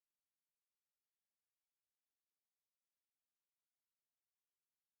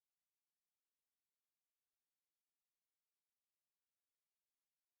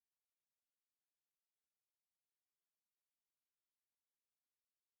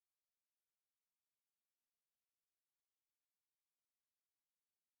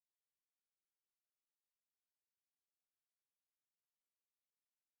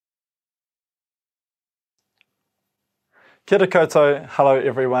Kia ora koutou, hello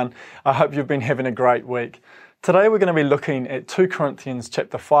everyone. I hope you've been having a great week. Today we're going to be looking at 2 Corinthians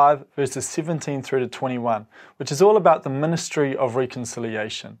chapter 5 verses 17 through to 21, which is all about the ministry of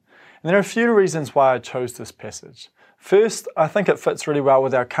reconciliation. And there are a few reasons why I chose this passage. First, I think it fits really well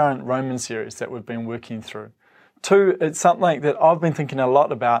with our current Roman series that we've been working through. 2, it's something that I've been thinking a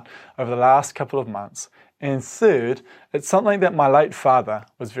lot about over the last couple of months. And third, it's something that my late father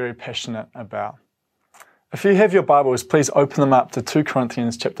was very passionate about. If you have your Bibles, please open them up to 2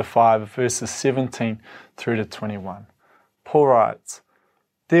 Corinthians chapter 5, verses 17 through to 21. Paul writes,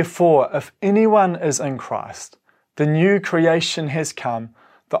 "Therefore, if anyone is in Christ, the new creation has come,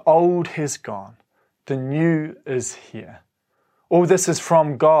 the old has gone, the new is here. All this is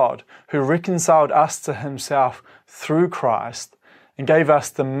from God, who reconciled us to himself through Christ and gave us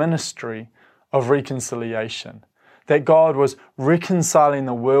the ministry of reconciliation, that God was reconciling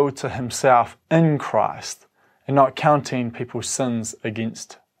the world to himself in Christ and not counting people's sins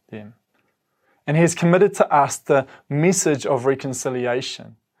against them. And he has committed to us the message of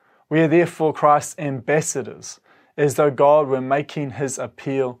reconciliation. We are therefore Christ's ambassadors, as though God were making his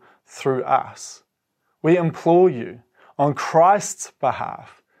appeal through us. We implore you, on Christ's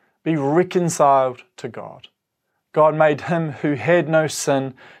behalf, be reconciled to God. God made him who had no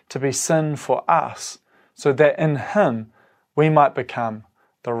sin to be sin for us, so that in him we might become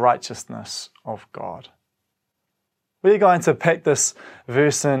the righteousness of God." We're going to pack this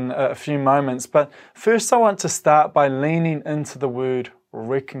verse in a few moments, but first I want to start by leaning into the word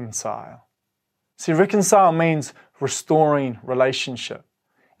reconcile. See, reconcile means restoring relationship.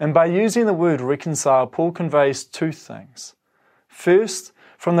 And by using the word reconcile, Paul conveys 2 things. First,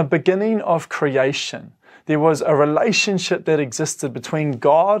 from the beginning of creation, there was a relationship that existed between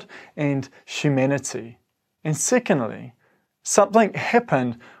God and humanity. And secondly, something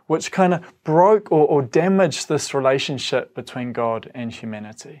happened which kind of broke or damaged this relationship between God and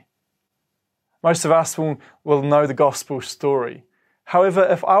humanity. Most of us will know the gospel story. However,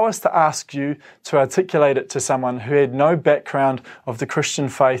 if I was to ask you to articulate it to someone who had no background of the Christian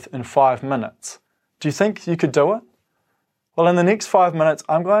faith in 5 minutes, do you think you could do it? Well, in the next 5 minutes,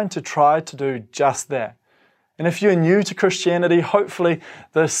 I'm going to try to do just that. And if you're new to Christianity, hopefully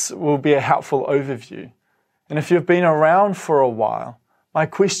this will be a helpful overview. And if you've been around for a while, my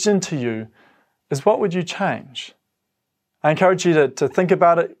question to you is, what would you change? I encourage you to think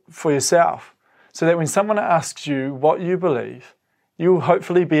about it for yourself, so that when someone asks you what you believe, you will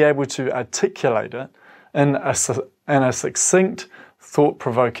hopefully be able to articulate it in a succinct,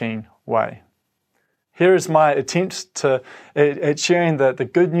 thought-provoking way. Here is my attempt at sharing the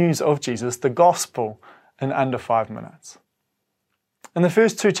good news of Jesus, the gospel, in under 5 minutes. In the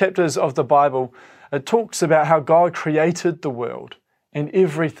first 2 chapters of the Bible, it talks about how God created the world and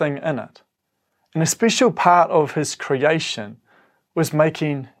everything in it. And a special part of his creation was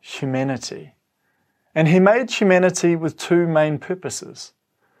making humanity. And he made humanity with 2 main purposes.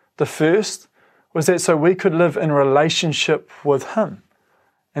 The first was that so we could live in relationship with him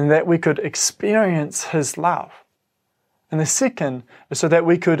and that we could experience his love. And the second is so that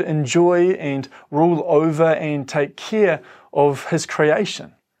we could enjoy and rule over and take care of his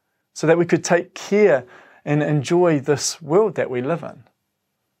creation, so that we could take care and enjoy this world that we live in.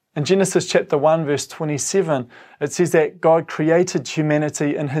 In Genesis chapter 1 verse 27, it says that God created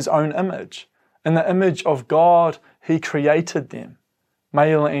humanity in his own image. In the image of God, he created them.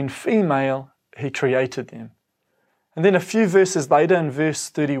 Male and female, he created them. And then a few verses later, in verse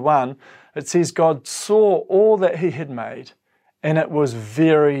 31, it says God saw all that he had made, and it was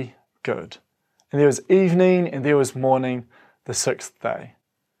very good. And there was evening and there was morning, the 6th day.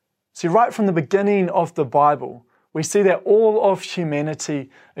 See, right from the beginning of the Bible, we see that all of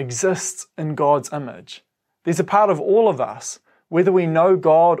humanity exists in God's image. There's a part of all of us, whether we know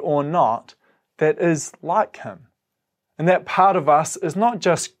God or not, that is like him. And that part of us is not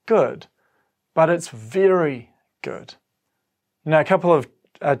just good, but it's very good. You know, a couple of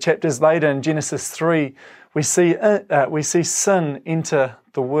chapters later in Genesis 3, we see sin enter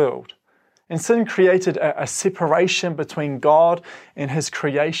the world. And sin created a separation between God and his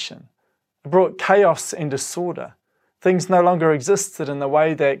creation. It brought chaos and disorder. Things no longer existed in the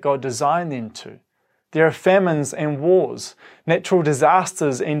way that God designed them to. There are famines and wars, natural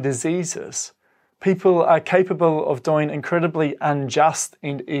disasters and diseases. People are capable of doing incredibly unjust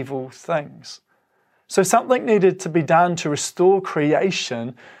and evil things. So something needed to be done to restore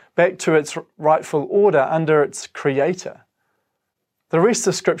creation back to its rightful order under its creator. The rest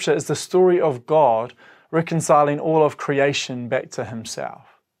of Scripture is the story of God reconciling all of creation back to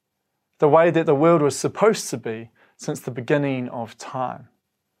himself, the way that the world was supposed to be since the beginning of time.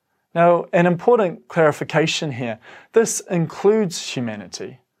 Now, an important clarification here. This includes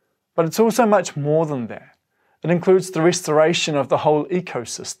humanity, but it's also much more than that. It includes the restoration of the whole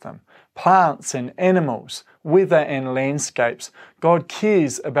ecosystem, plants and animals, weather and landscapes. God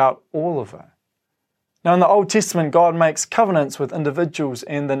cares about all of it. Now, in the Old Testament, God makes covenants with individuals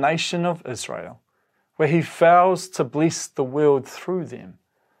and the nation of Israel, where He vows to bless the world through them.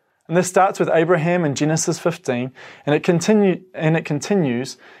 And this starts with Abraham in Genesis 15, and it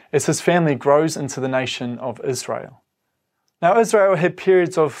continues as his family grows into the nation of Israel. Now, Israel had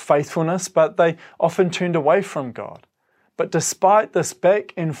periods of faithfulness, but they often turned away from God. But despite this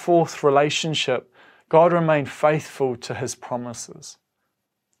back and forth relationship, God remained faithful to His promises,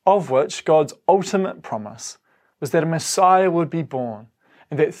 of which God's ultimate promise was that a Messiah would be born,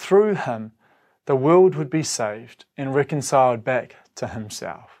 and that through Him the world would be saved and reconciled back to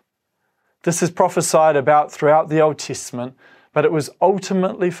Himself. This is prophesied about throughout the Old Testament, but it was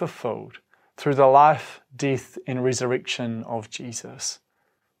ultimately fulfilled through the life, death, and resurrection of Jesus.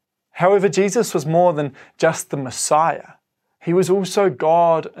 However, Jesus was more than just the Messiah. He was also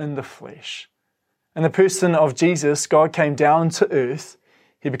God in the flesh. In the person of Jesus, God came down to earth.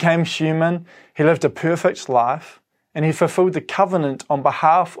 He became human. He lived a perfect life, and He fulfilled the covenant on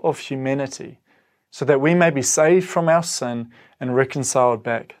behalf of humanity so that we may be saved from our sin and reconciled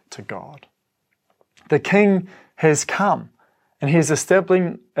back to God. The King has come, and He is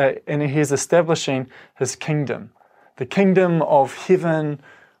establishing His kingdom, the kingdom of heaven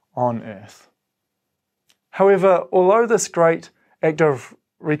on earth. However, although this great act of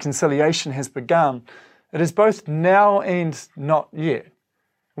reconciliation has begun, it is both now and not yet.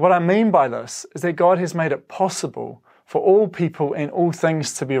 What I mean by this is that God has made it possible for all people and all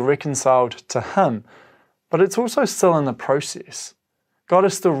things to be reconciled to Him, but it's also still in the process. God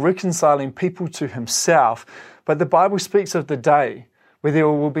is still reconciling people to Himself, but the Bible speaks of the day where there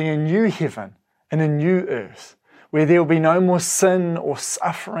will be a new heaven and a new earth, where there will be no more sin or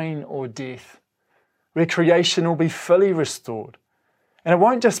suffering or death, where creation will be fully restored. And it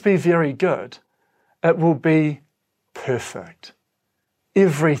won't just be very good, it will be perfect.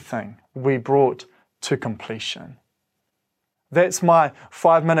 Everything will be brought to completion. That's my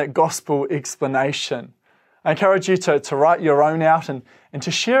 5-minute gospel explanation. I encourage you to write your own out and to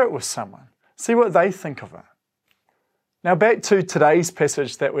share it with someone. See what they think of it. Now back to today's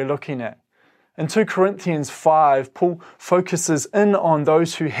passage that we're looking at. In 2 Corinthians 5, Paul focuses in on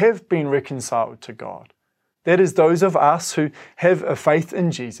those who have been reconciled to God. That is, those of us who have a faith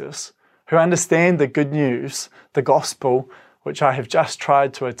in Jesus, who understand the good news, the gospel, which I have just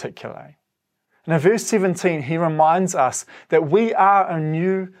tried to articulate. And in verse 17, he reminds us that we are a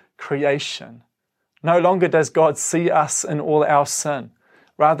new creation. No longer does God see us in all our sin.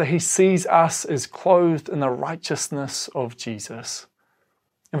 Rather, He sees us as clothed in the righteousness of Jesus.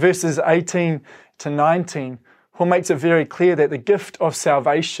 In verses 18 to 19, Paul makes it very clear that the gift of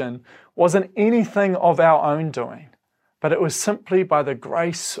salvation wasn't anything of our own doing, but it was simply by the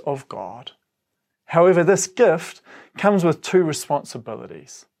grace of God. However, this gift comes with 2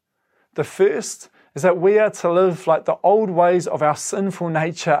 responsibilities. The first is that we are to live like the old ways of our sinful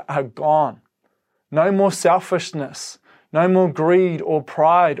nature are gone. No more selfishness, no more greed or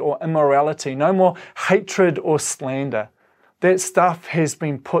pride or immorality, no more hatred or slander. That stuff has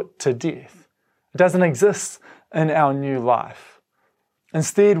been put to death. It doesn't exist in our new life.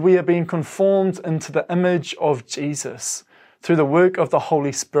 Instead, we are being conformed into the image of Jesus through the work of the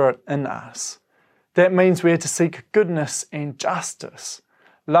Holy Spirit in us. That means we are to seek goodness and justice,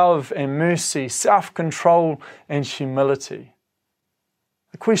 love and mercy, self-control and humility.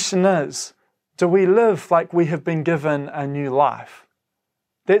 The question is, do we live like we have been given a new life?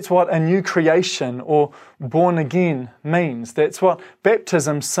 That's what a new creation or born again means. That's what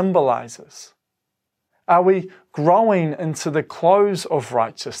baptism symbolizes. Are we growing into the clothes of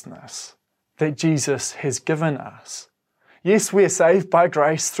righteousness that Jesus has given us? Yes, we are saved by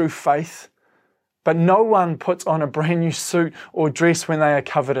grace through faith, but no one puts on a brand new suit or dress when they are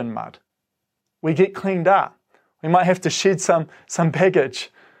covered in mud. We get cleaned up. We might have to shed some baggage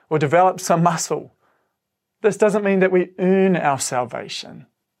or develop some muscle. This doesn't mean that we earn our salvation.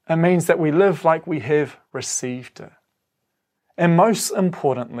 It means that we live like we have received it. And most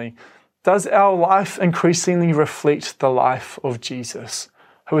importantly, does our life increasingly reflect the life of Jesus,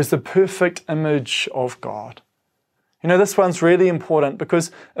 who is the perfect image of God? You know, this one's really important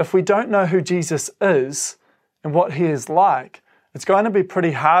because if we don't know who Jesus is and what He is like, it's going to be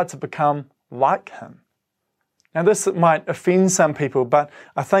pretty hard to become like Him. Now, this might offend some people, but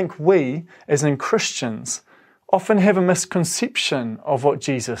I think we, as in Christians, often have a misconception of what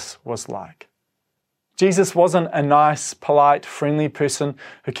Jesus was like. Jesus wasn't a nice, polite, friendly person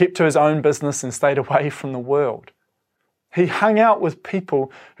who kept to his own business and stayed away from the world. He hung out with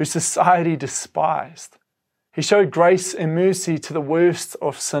people who society despised. He showed grace and mercy to the worst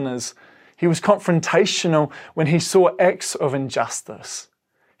of sinners. He was confrontational when he saw acts of injustice.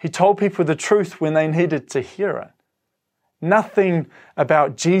 He told people the truth when they needed to hear it. Nothing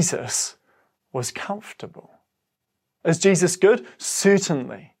about Jesus was comfortable. Is Jesus good?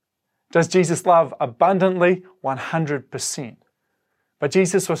 Certainly. Does Jesus love abundantly? 100%. But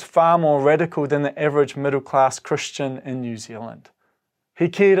Jesus was far more radical than the average middle-class Christian in New Zealand. He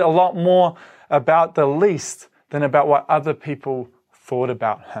cared a lot more about the least than about what other people thought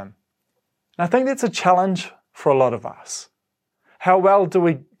about him. And I think that's a challenge for a lot of us. How well do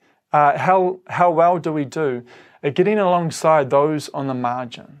we do at getting alongside those on the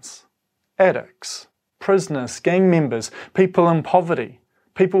margins? Addicts, prisoners, gang members, people in poverty,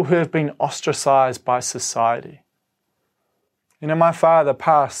 people who have been ostracized by society. My father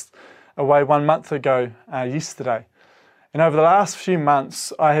passed away 1 month ago yesterday. And over the last few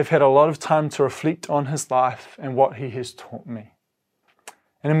months, I have had a lot of time to reflect on his life and what he has taught me.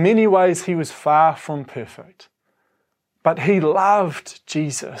 And in many ways, he was far from perfect. But he loved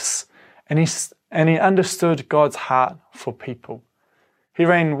Jesus and he understood God's heart for people. He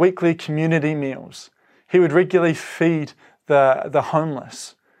ran weekly community meals. He would regularly feed the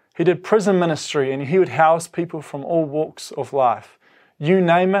homeless. He did prison ministry and he would house people from all walks of life. You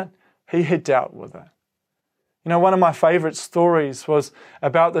name it, he had dealt with it. One of my favorite stories was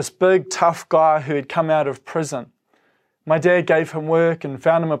about this big, tough guy who had come out of prison. My dad gave him work and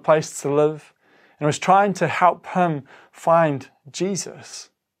found him a place to live and was trying to help him find Jesus.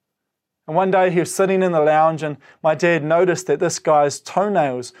 And one day he was sitting in the lounge and my dad noticed that this guy's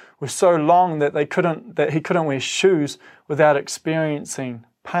toenails were so long that he couldn't wear shoes without experiencing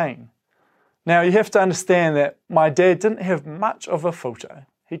pain. Now you have to understand that my dad didn't have much of a filter.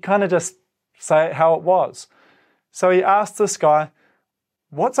 He kind of just say it how it was. So he asked this guy,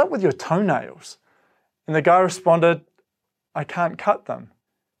 "What's up with your toenails?" And the guy responded, "I can't cut them."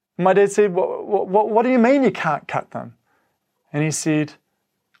 And my dad said, what do you mean you can't cut them? And he said,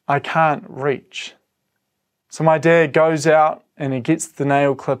 "I can't reach." So my dad goes out and he gets the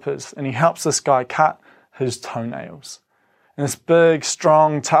nail clippers and he helps this guy cut his toenails. And this big,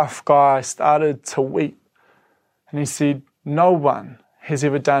 strong, tough guy started to weep. And he said, "No one has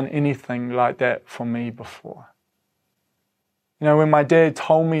ever done anything like that for me before." When my dad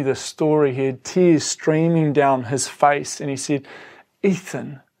told me this story, he had tears streaming down his face. And he said,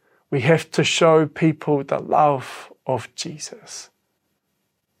 "Ethan, we have to show people the love of Jesus."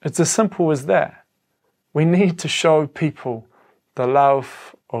 It's as simple as that. We need to show people the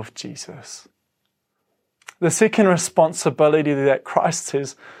love of Jesus. The second responsibility that Christ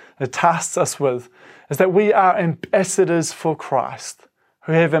has tasked us with is that we are ambassadors for Christ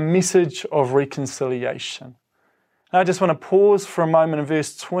who have a message of reconciliation. And I just want to pause for a moment in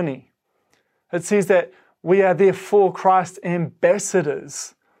verse 20. It says that we are therefore Christ's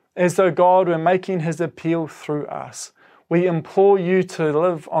ambassadors, as though God were making his appeal through us. We implore you to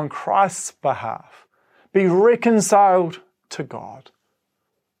live on Christ's behalf. Be reconciled to God.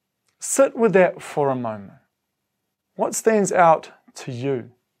 Sit with that for a moment. What stands out to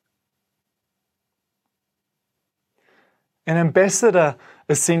you? An ambassador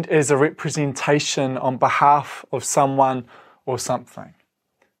is sent as a representation on behalf of someone or something.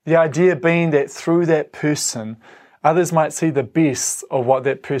 The idea being that through that person, others might see the best of what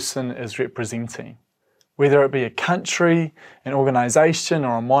that person is representing, whether it be a country, an organization,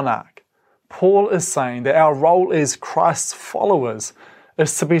 or a monarch. Paul is saying that our role as Christ's followers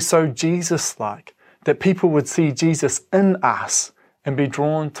is to be so Jesus-like that people would see Jesus in us and be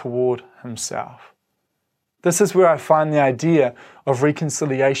drawn toward himself. This is where I find the idea of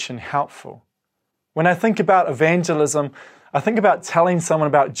reconciliation helpful. When I think about evangelism, I think about telling someone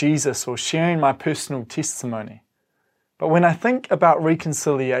about Jesus or sharing my personal testimony. But when I think about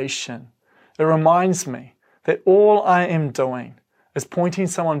reconciliation, it reminds me that all I am doing is pointing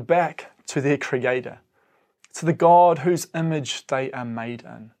someone back to their Creator, to the God whose image they are made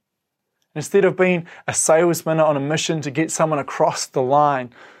in. Instead of being a salesman on a mission to get someone across the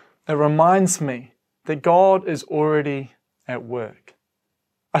line, it reminds me that God is already at work.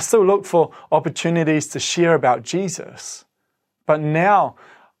 I still look for opportunities to share about Jesus, but now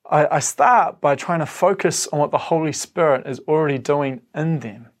I start by trying to focus on what the Holy Spirit is already doing in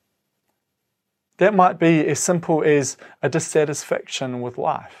them. That might be as simple as a dissatisfaction with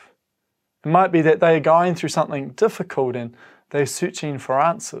life. It might be that they are going through something difficult and they're searching for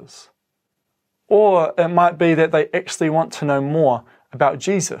answers. Or it might be that they actually want to know more about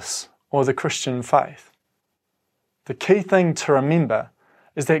Jesus or the Christian faith. the key thing to remember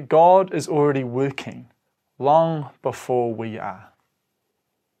is that God is already working long before we are.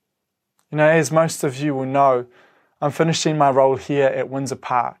 As most of you will know, I'm finishing my role here at Windsor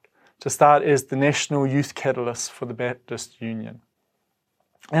Park to start as the National Youth Catalyst for the Baptist Union.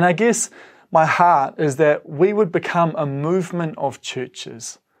 And I guess my heart is that we would become a movement of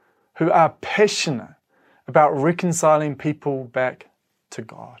churches who are passionate about reconciling people back to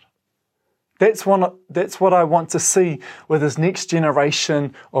God. That's what I want to see with this next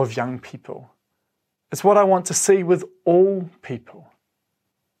generation of young people. It's what I want to see with all people.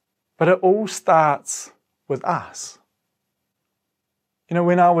 But it all starts with us.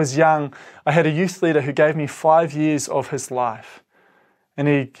 When I was young, I had a youth leader who gave me 5 years of his life, and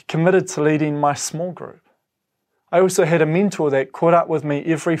he committed to leading my small group. I also had a mentor that caught up with me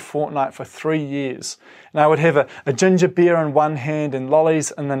every fortnight for 3 years, and I would have a ginger beer in one hand and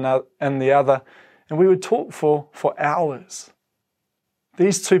lollies in the other, and we would talk for hours.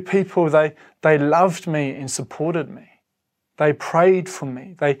 These two people, they loved me and supported me. They prayed for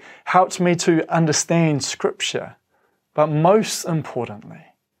me. They helped me to understand Scripture. But most importantly,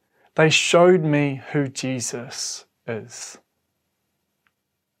 they showed me who Jesus is.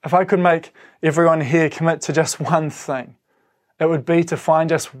 If I could make everyone here commit to just one thing, it would be to find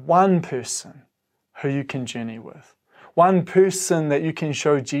just one person who you can journey with. One person that you can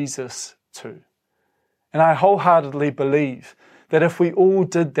show Jesus to. And I wholeheartedly believe that if we all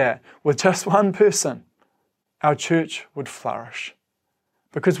did that with just one person, our church would flourish.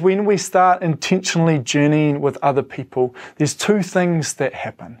 Because when we start intentionally journeying with other people, there's two things that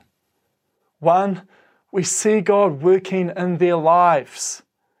happen. One, we see God working in their lives,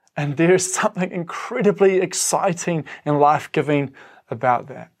 and there is something incredibly exciting and life-giving about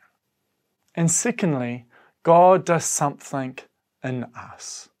that. And secondly, God does something in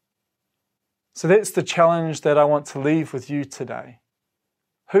us. So that's the challenge that I want to leave with you today.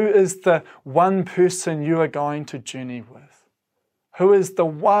 Who is the one person you are going to journey with? Who is the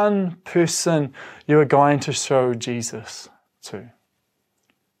one person you are going to show Jesus to?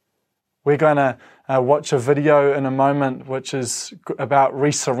 We're going to watch a video in a moment which is about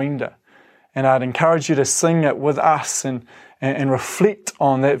resurrender. And I'd encourage you to sing it with us and reflect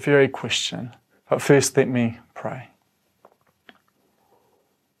on that very question. But first, let me pray.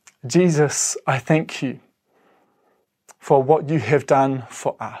 Jesus, I thank you for what you have done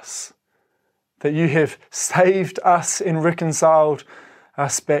for us, that you have saved us and reconciled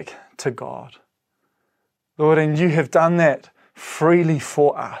us back to God. Lord, and you have done that freely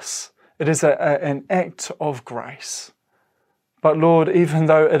for us. It is an act of grace. But Lord, even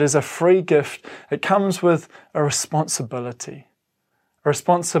though it is a free gift, it comes with a responsibility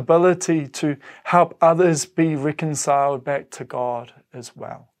to help others be reconciled back to God as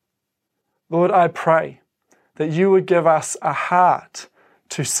well. Lord, I pray that you would give us a heart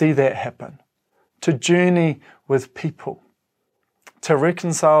to see that happen, to journey with people, to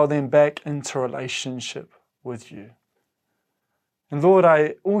reconcile them back into relationship with you. And Lord,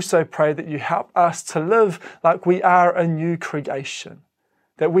 I also pray that you help us to live like we are a new creation,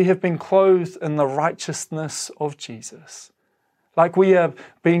 that we have been clothed in the righteousness of Jesus, like we have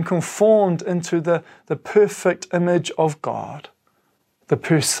been conformed into the perfect image of God, the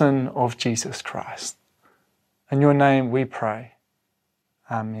person of Jesus Christ. In your name we pray.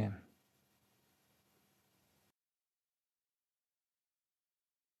 Amen.